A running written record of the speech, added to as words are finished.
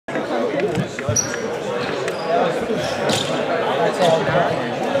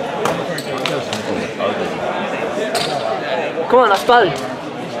Come on, let's go. Get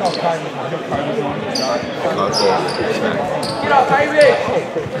up, baby!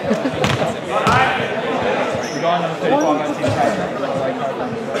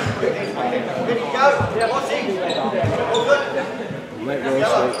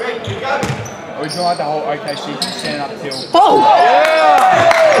 Are we doing like the whole OK, so you can stand up till...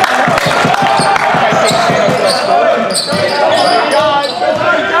 Oh!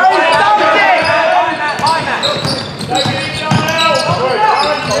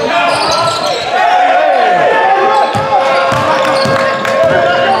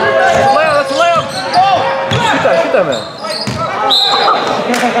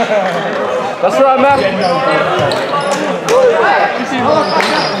 That's right, man.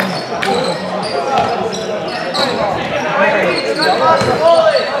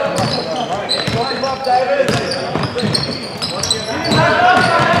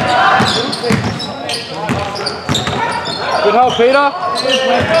 Good help, Peter.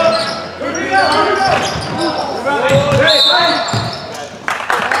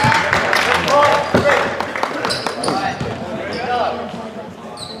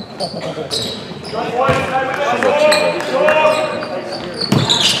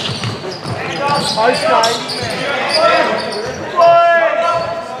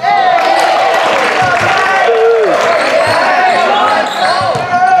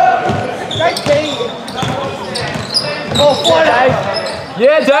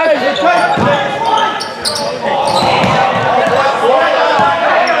 Yeah, Dave.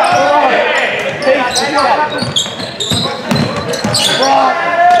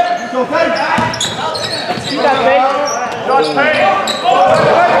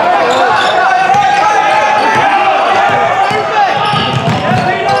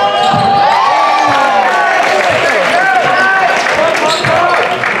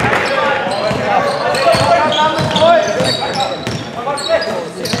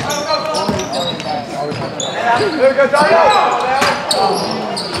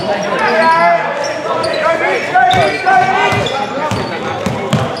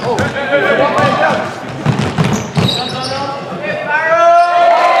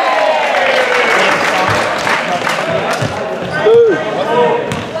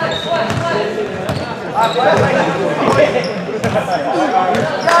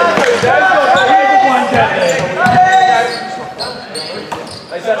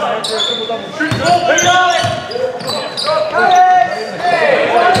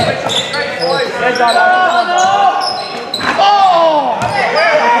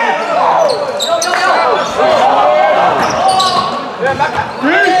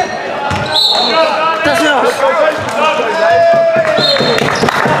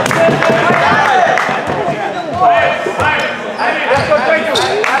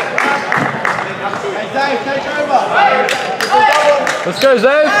 Let's go,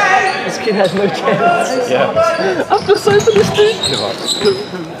 Zave! This kid has no chance. Yeah. I feel sorry for this dude. Give up.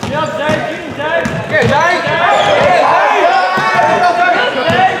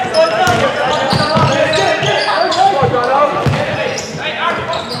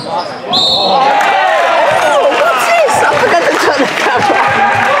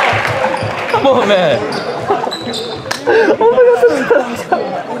 Come on, man. Oh my god, that's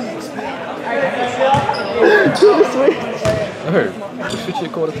No, we switch it a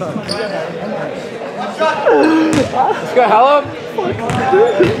quarter time. Let's go, Hallam.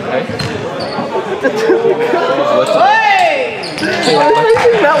 Okay.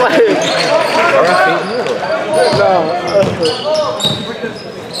 that way.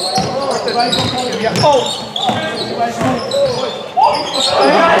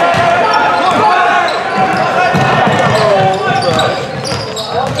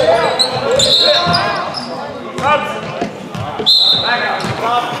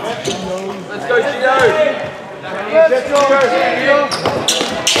 Let's go, Gino!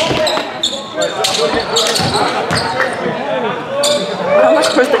 How much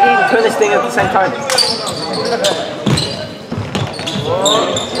pressure to turn this thing at the same time?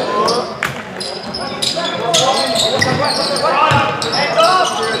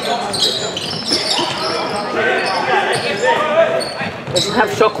 Let's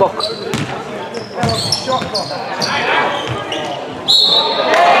have shot clock.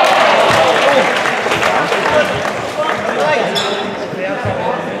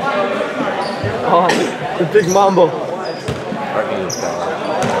 Oh, the big mambo.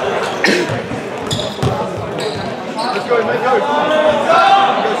 Let's go, mate,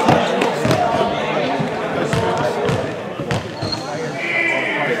 go!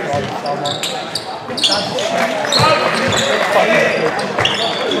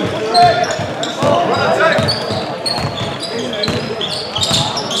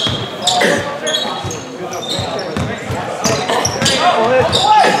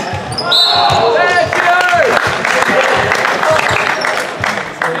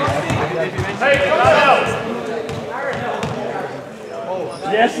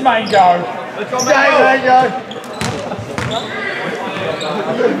 Mango. Let's go, Mango.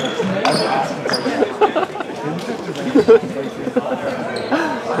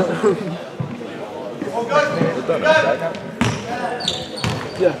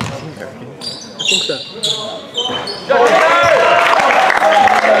 Yeah. I think so.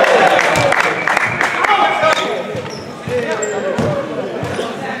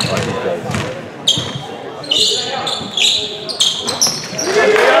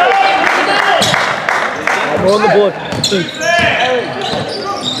 We're on the board. Here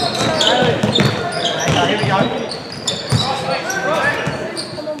we go.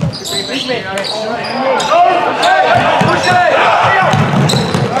 Push it!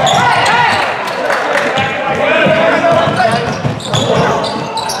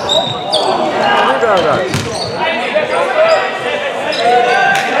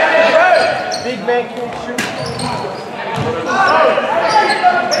 Big man can't shoot.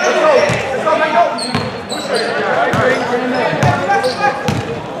 Let's go, Mango.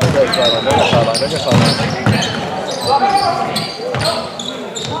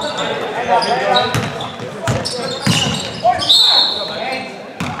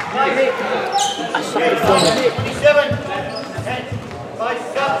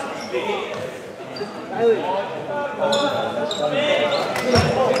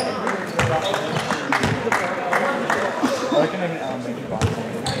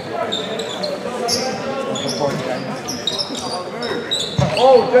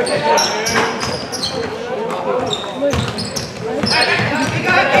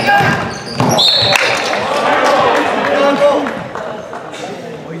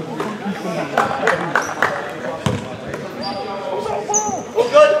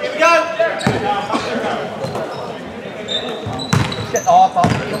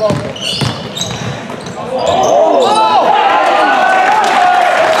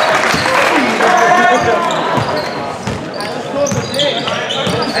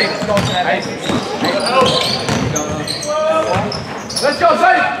 Let's go,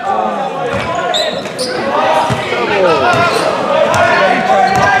 Zay!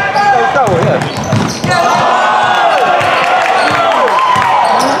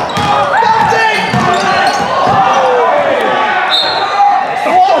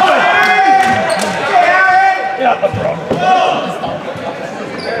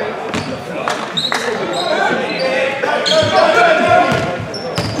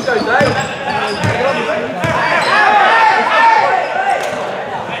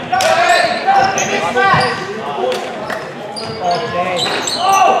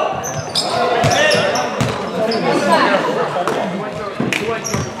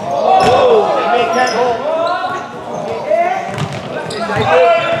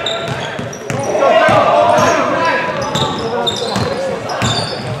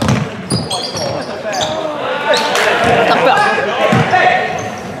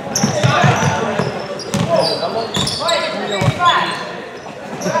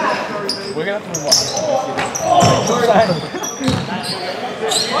 We're gonna have to watch.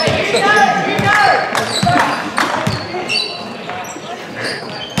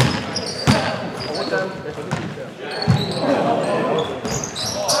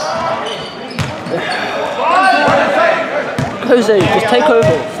 Jose, just take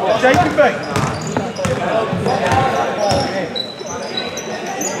over. Shake your feet.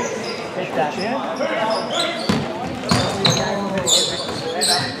 Take that.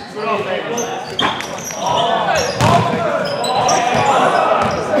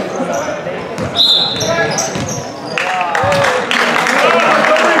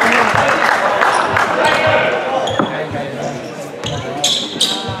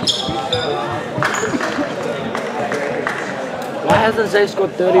 Why hasn't Zay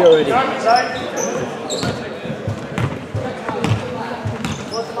scored 30 already?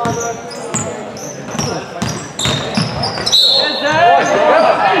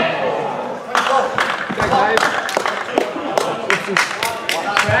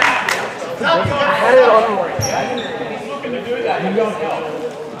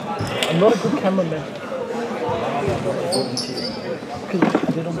 I'm not a good cameraman.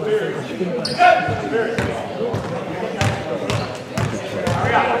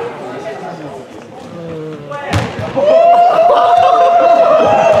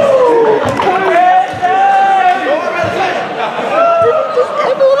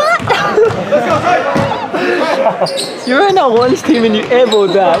 You're in our ones team and you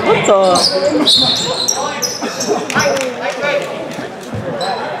airballed that. What the?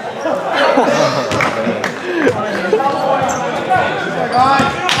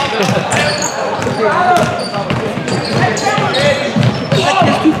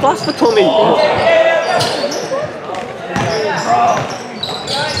 That's too far. pass for Tommy.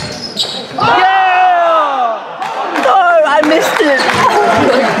 Yeah! No, I missed it.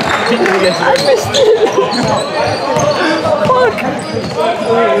 I missed it. Fuck.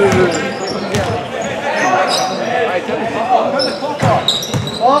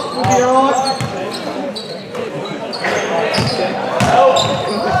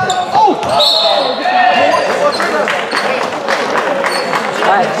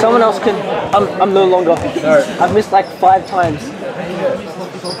 Alright, someone else can. I'm no longer. No. I've missed like 5 times.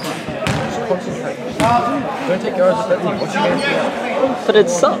 Don't take yours. But it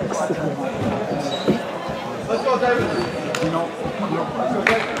sucks. Let's go, David.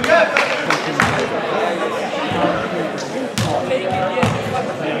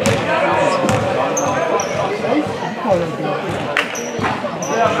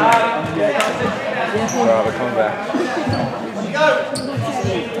 Alright, we're coming back.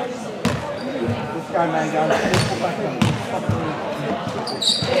 Go, man, go.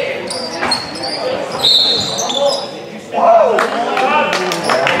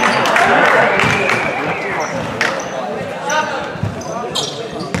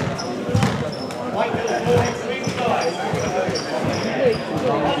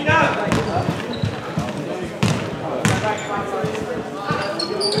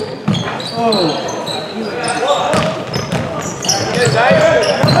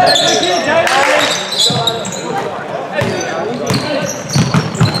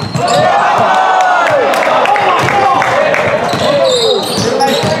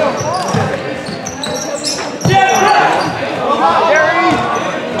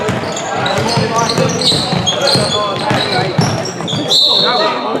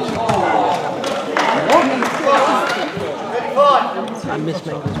 I missed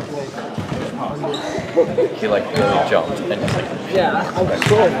my He like really jumped and just like. Yeah, I was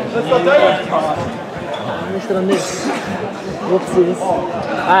sure. Let's go, David. I missed it on this. Whoopsies.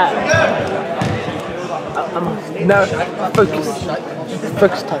 Alright. No, focus.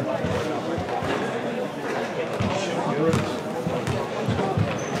 Focus time.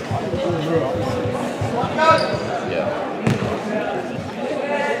 Yeah.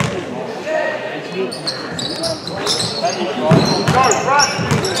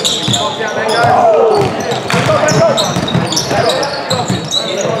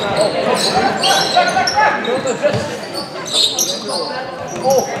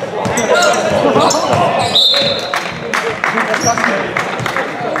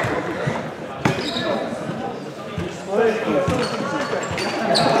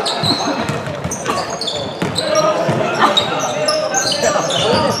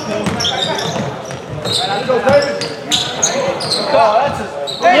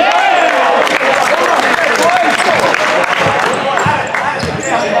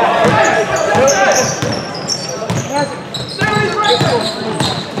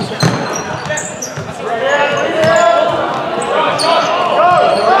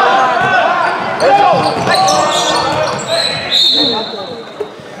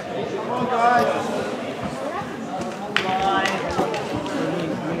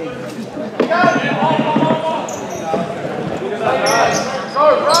 Go,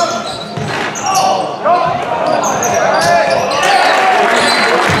 run!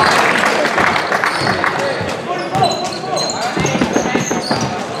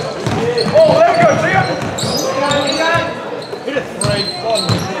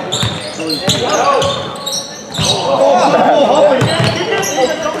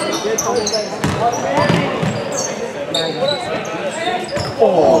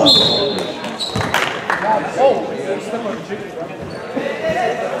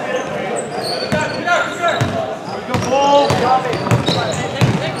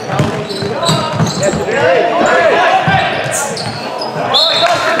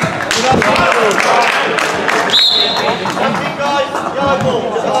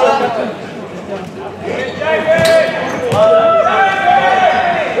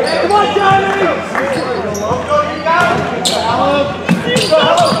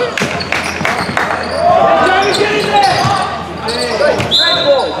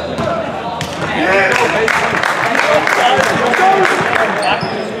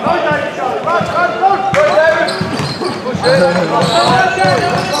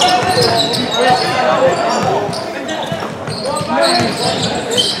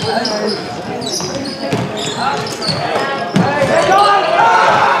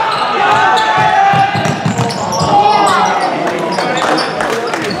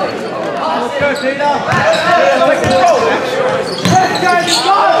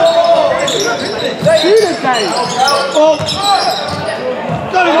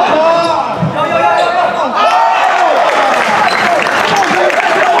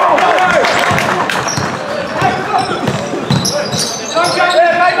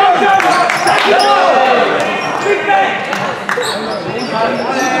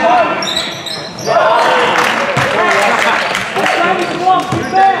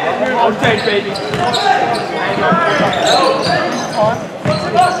 Okay, baby.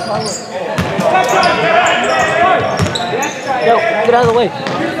 Yo, get out of the way.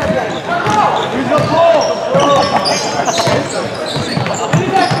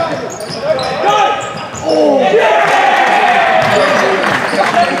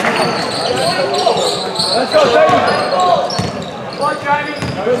 Let's go, Jamie. Come on, Jamie.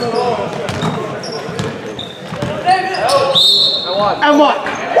 And what?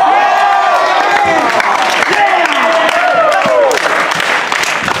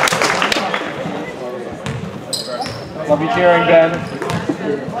 Love you cheering, Ben.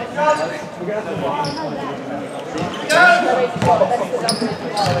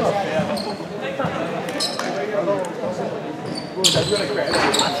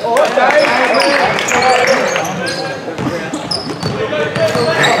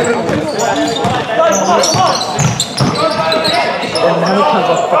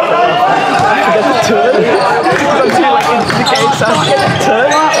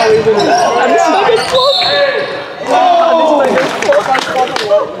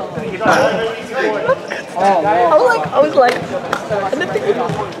 I was like, I didn't think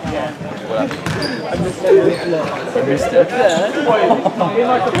I missed it. You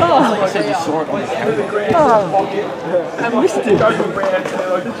said you saw it on the camera. I missed it.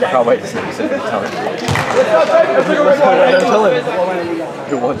 Can't wait to see what you said in the time.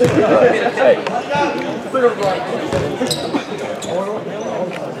 Who wants to do that? Hey.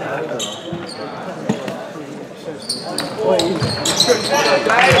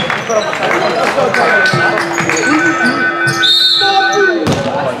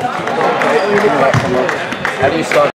 How do you start?